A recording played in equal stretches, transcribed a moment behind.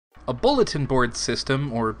A bulletin board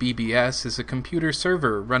system, or BBS, is a computer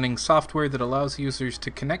server running software that allows users to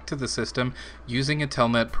connect to the system using a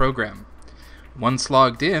telnet program. Once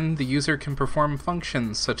logged in, the user can perform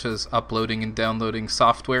functions such as uploading and downloading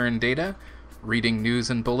software and data, reading news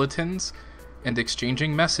and bulletins, and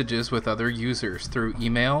exchanging messages with other users through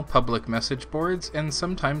email, public message boards, and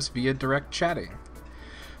sometimes via direct chatting.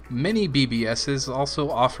 Many BBSs also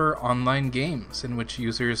offer online games in which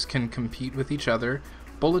users can compete with each other.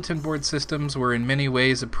 Bulletin board systems were in many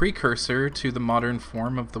ways a precursor to the modern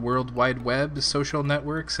form of the World Wide Web, social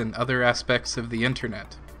networks, and other aspects of the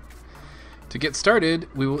Internet. To get started,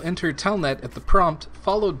 we will enter telnet at the prompt,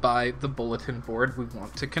 followed by the bulletin board we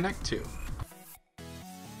want to connect to.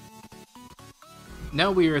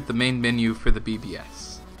 Now we are at the main menu for the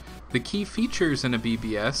BBS. The key features in a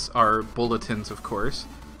BBS are bulletins, of course,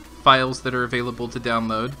 files that are available to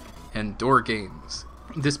download, and door games.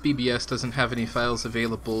 This BBS doesn't have any files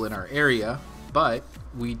available in our area, but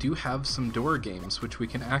we do have some door games which we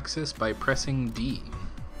can access by pressing D.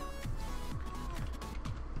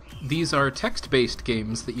 These are text-based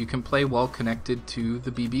games that you can play while connected to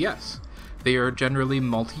the BBS. They are generally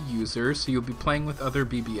multi-user, so you'll be playing with other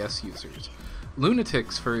BBS users.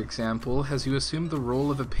 Lunatics, for example, has you assume the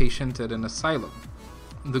role of a patient at an asylum.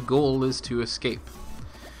 The goal is to escape.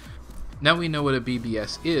 Now we know what a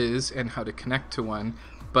BBS is and how to connect to one,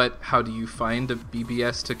 but how do you find a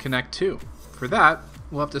BBS to connect to? For that,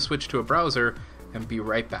 we'll have to switch to a browser and be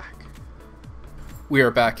right back. We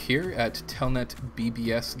are back here at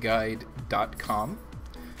telnetbbsguide.com.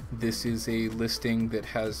 This is a listing that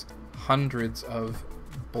has hundreds of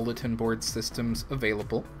bulletin board systems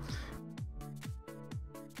available.